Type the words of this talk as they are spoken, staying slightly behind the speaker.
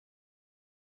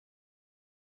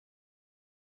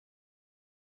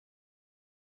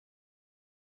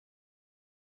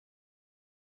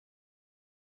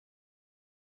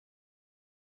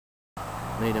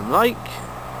Needham Lake.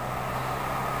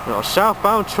 Got a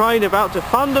southbound train about to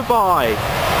thunder by,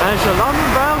 and it's a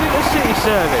London bound intercity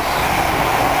service.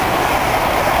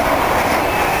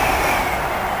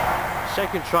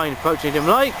 Second train approaching Needham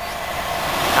Lake,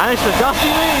 and it's the Dusty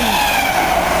Wind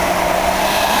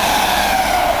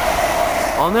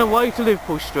on their way to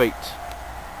Liverpool Street.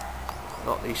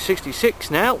 Got the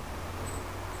 66 now,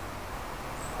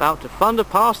 about to thunder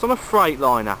past on a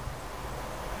Freightliner.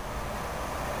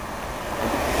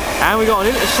 And we got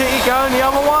an intercity going the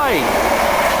other way.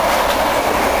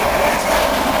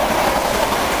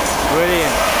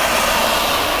 Brilliant.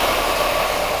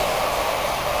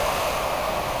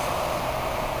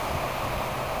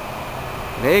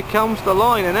 And here comes the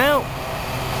liner now.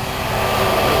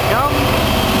 Here it comes.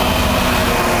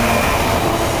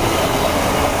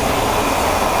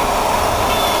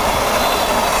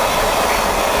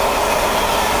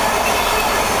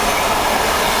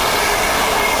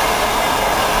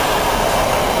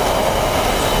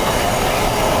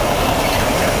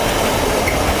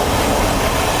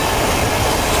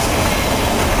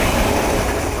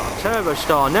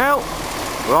 Turbostar now,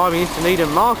 arriving into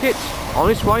Needham Market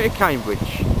on its way to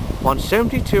Cambridge,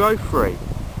 172.03.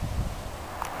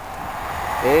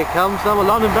 Here comes another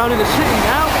London bound in the city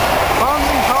now,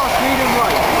 thundering past Needham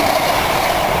Lake.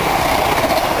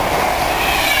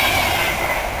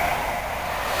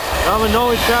 Another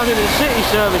Norwich bound in the city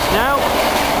service now,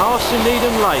 passing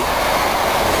Needham Lake.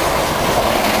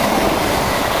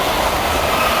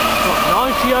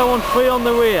 Got 90.013 on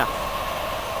the rear.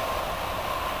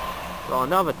 Got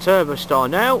another Turbostar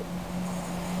now,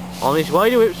 on his way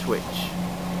to Ipswich.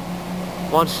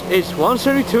 It's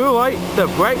 172.08, the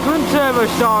Brecks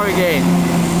Turbostar again.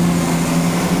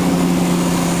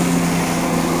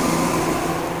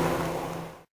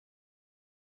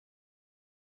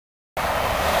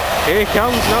 Here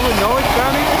comes another Norwich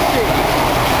bound in the city.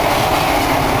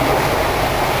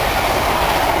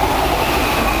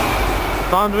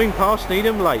 Thundering past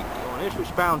Needham Lake. On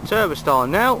Ipswich bound Turbostar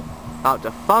now, out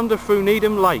to thunder through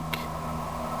Needham Lake.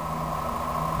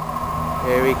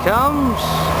 Here he comes.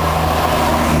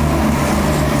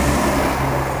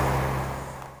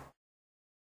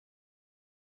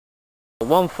 A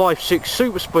 156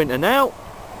 Super Sprinter now,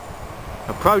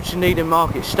 approaching Needham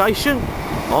Market Station,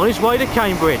 on his way to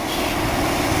Cambridge.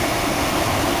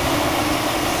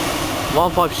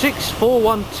 156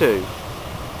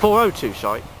 402,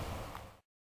 sorry.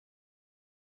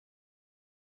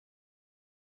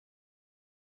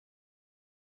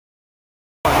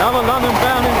 Another London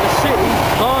bound into the city,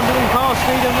 thundering past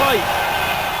Needham Lake.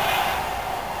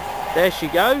 There she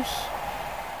goes.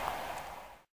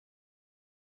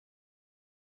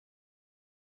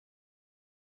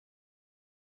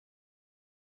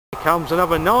 Here comes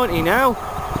another 90 now,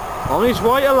 on his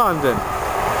way to London.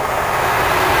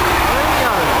 There we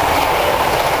go.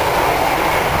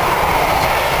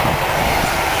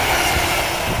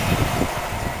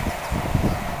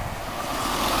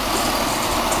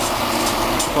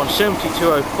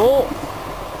 172.04,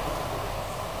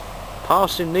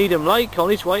 passing Needham Lake on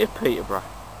his way to Peterborough.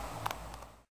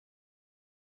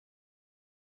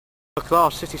 A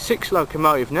Class 66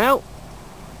 locomotive now,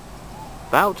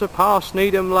 about to pass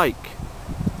Needham Lake.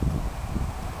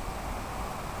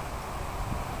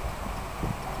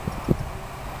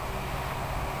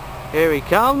 Here he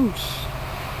comes.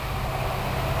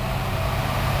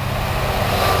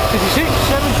 56,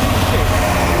 76.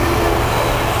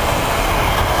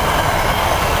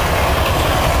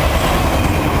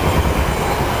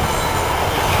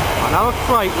 Another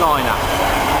Freightliner.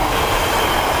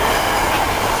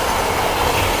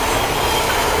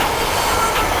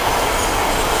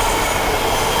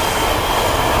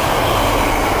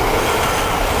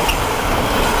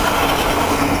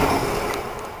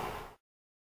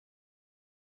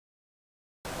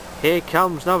 Here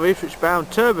comes another Ipswich bound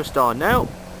Turbostar now,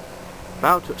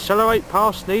 about to accelerate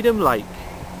past Needham Lake.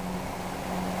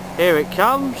 Here it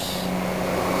comes.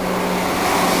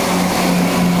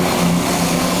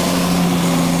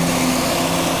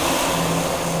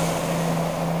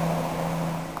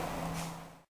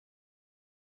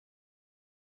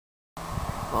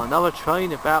 Another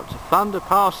train about to thunder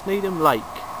past Needham Lake.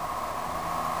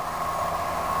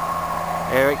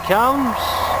 Here it comes.